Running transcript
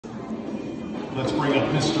Let's bring up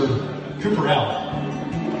Mr. Cooper Allen.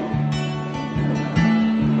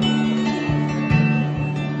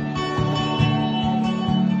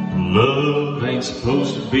 Love ain't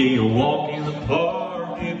supposed to be a walk in the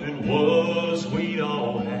park. If it was, we'd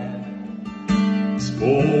all have. It's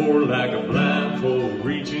more like a blindfold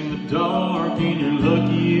reaching the dark, and you're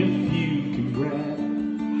lucky if you can grab.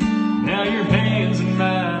 Now your hands in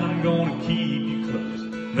mine, I'm gonna keep you close.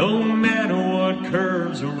 No matter what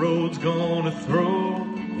curves the road's gonna throw,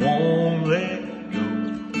 we won't let go.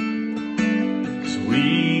 'Cause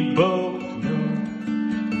we both know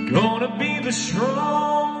we're gonna be the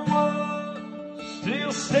strong ones,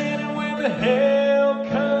 still standing when the hell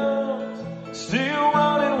comes, still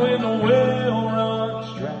running when the well runs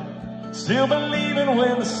dry, still believing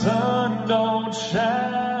when the sun don't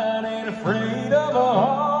shine, ain't afraid of a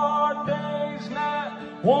hard day's night,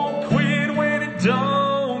 won't quit when it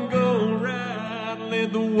don't go right,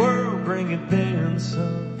 let the world bring it then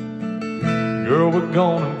some. Girl, we're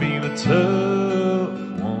gonna be the tough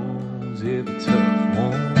ones, yeah, the tough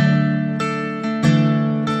ones.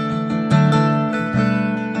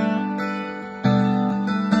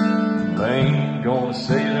 I ain't gonna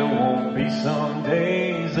say there won't be some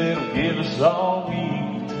days that'll give us all we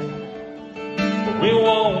can take, but we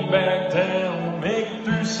won't back down, we'll make it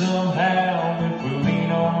through somehow if we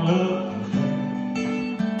lean on luck and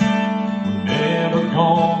faith. We're never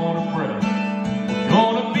gonna break, we're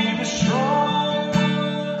gonna be the strong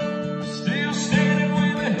ones, still standing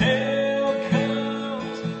when the hell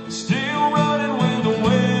comes, still running when the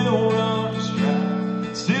well runs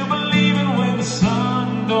dry, still believing when the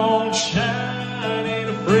sun don't shine, ain't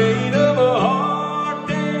afraid of a hard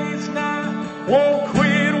day's night, won't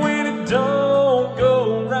quit when it don't go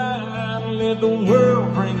right, let the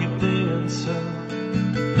world bring it then some.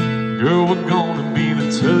 Girl, we're gonna be the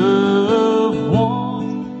tough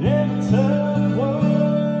ones, yeah, the tough ones.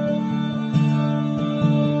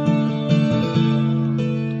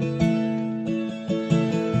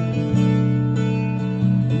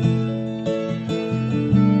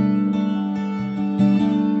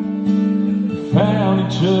 Found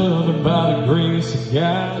each other by the grace of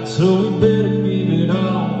God, so we better give it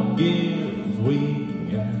all, give we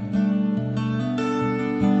got.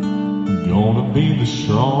 We're gonna be the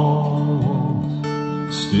strong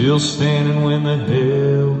ones, still standing when the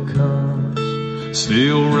hell comes,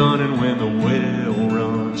 still running when the well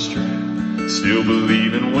runs dry, still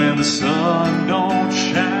believing when the sun don't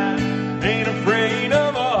shine, ain't afraid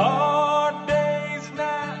of a hard day's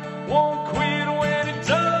night, won't quit when it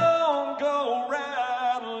don't go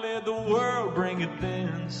right, let the world bring it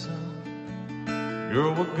then some.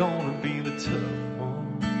 Girl, we're gonna be the tough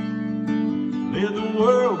ones, let the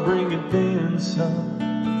world bring it then some.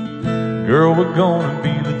 Girl, we're gonna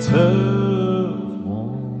be the tough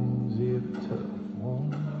ones, yeah, the tough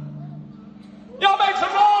ones. Y'all make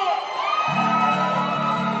some more!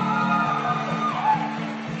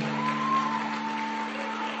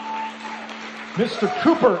 Mr.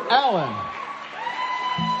 Cooper Allen.